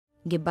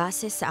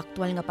Gibase sa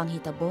aktwal nga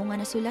panghitabo nga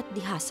nasulat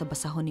diha sa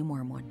basahon ni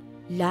Mormon.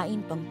 Lain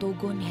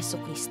pangtugon ni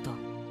Hesukristo.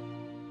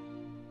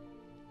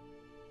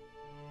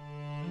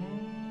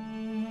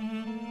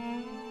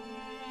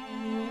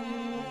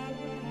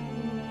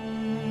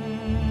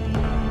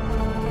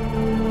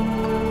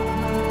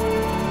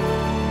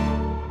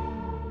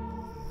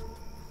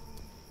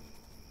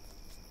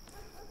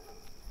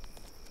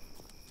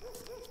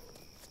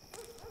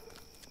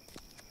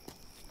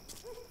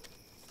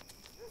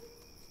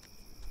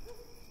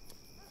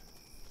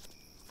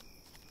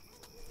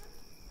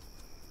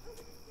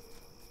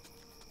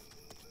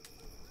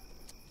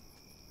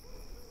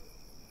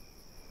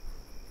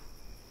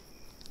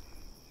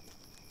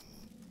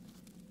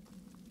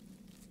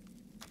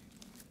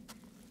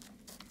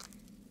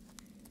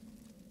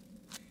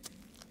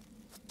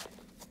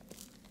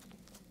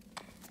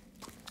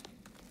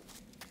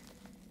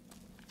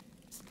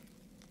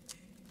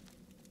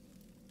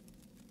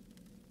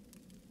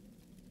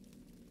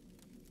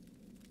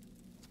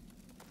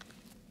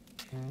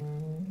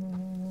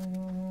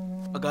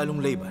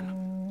 Agalong Laban,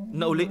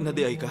 nauli na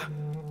di ay ka?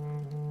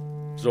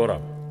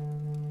 Zoram,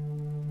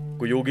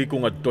 kuyugi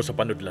ko ngadto sa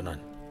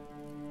panudlanan.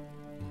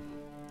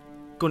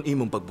 Kung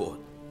imong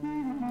pagbuot.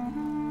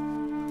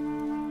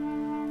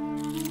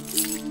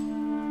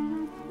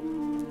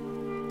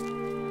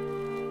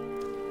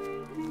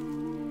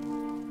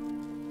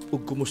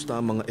 Ug kumusta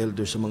ang mga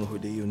elder sa mga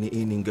Hudeyo ni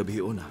ining gabi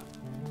una?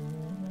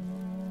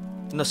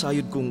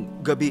 Nasayod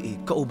kong gabi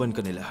kauban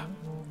kanila.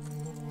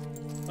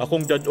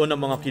 Akong dadon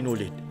ang mga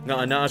kinulit,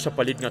 nga anaa sa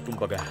palid nga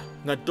tumbaga,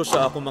 ngadto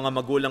sa akong mga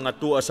magulang nga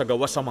tuwa sa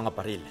gawas sa mga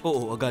paril.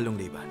 Oo, agalong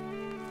Laban.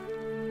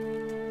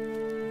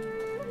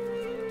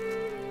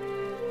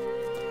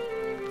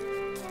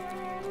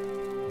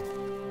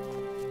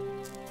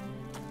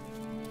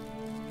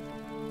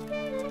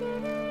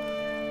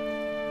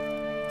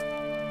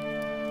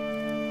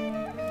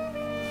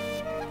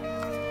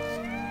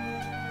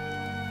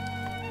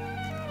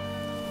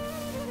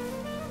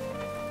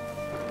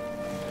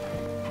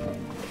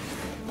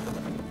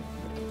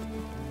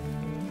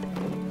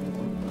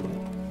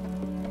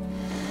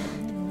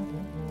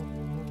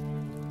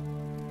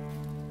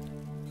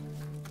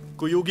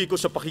 Kuyugi ko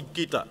sa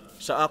pakikita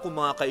sa akong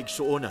mga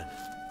kaigsoonan.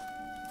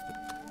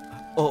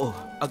 Oo,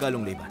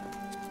 agalong Laban.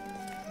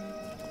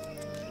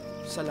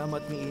 Salamat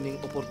ni ining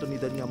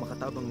oportunidad nga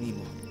makatabang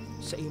nimo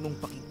sa imong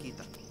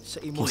pakikita, sa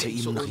imong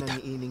igsuonan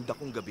ni ining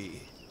dakong gabi.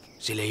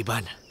 Si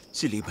Laban.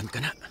 Si Laban ka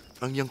na.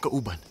 Ang iyang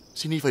kauban,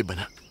 si Nephi ba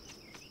na?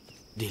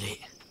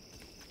 Dili.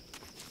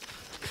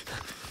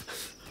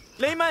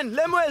 Layman,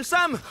 Lemuel,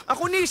 Sam!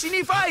 Ako ni si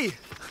Nephi!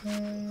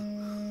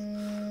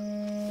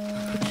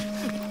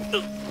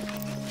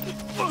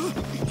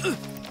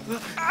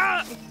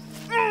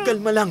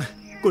 Kalma lang.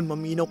 Kung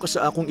maminaw ka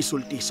sa akong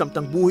isulti,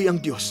 samtang buhi ang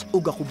Diyos,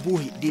 ug ako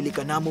buhi, dili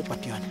ka namo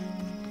patyon.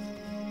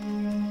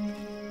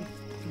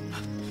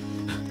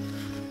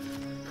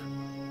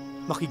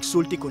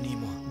 Makigsulti ko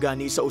nimo,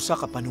 gani sa usa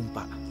ka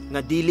panumpa,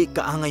 nga dili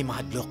kaangay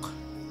mahadlok.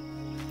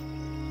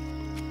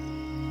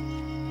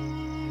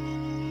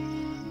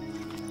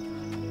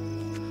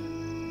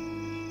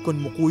 Kung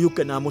mukuyog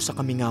ka namo sa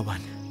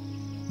kamingawan,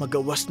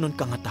 magawas nun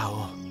ka nga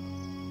tao.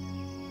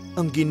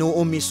 Ang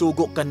Ginoo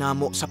misugo ka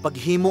namo sa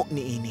paghimo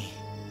ni ini.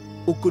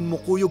 Ug kun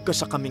mukuyog ka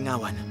sa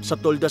kamingawan, sa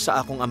tolda sa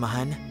akong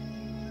amahan,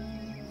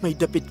 may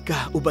dapit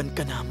ka uban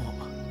ka namo.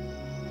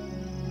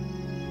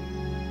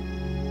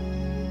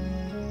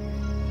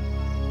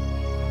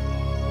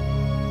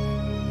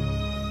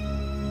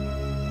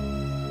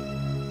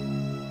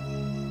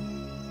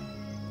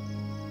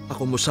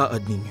 Ako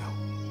mosaad ninyo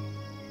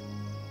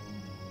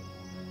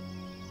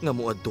nga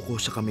muadto ko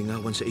sa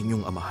kamingawan sa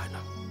inyong amahan.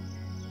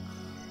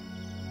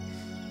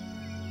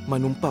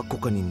 Manumpa ko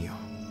kaninyo.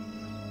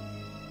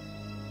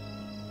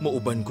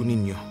 Mauban ko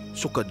ninyo,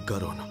 sukad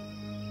karon.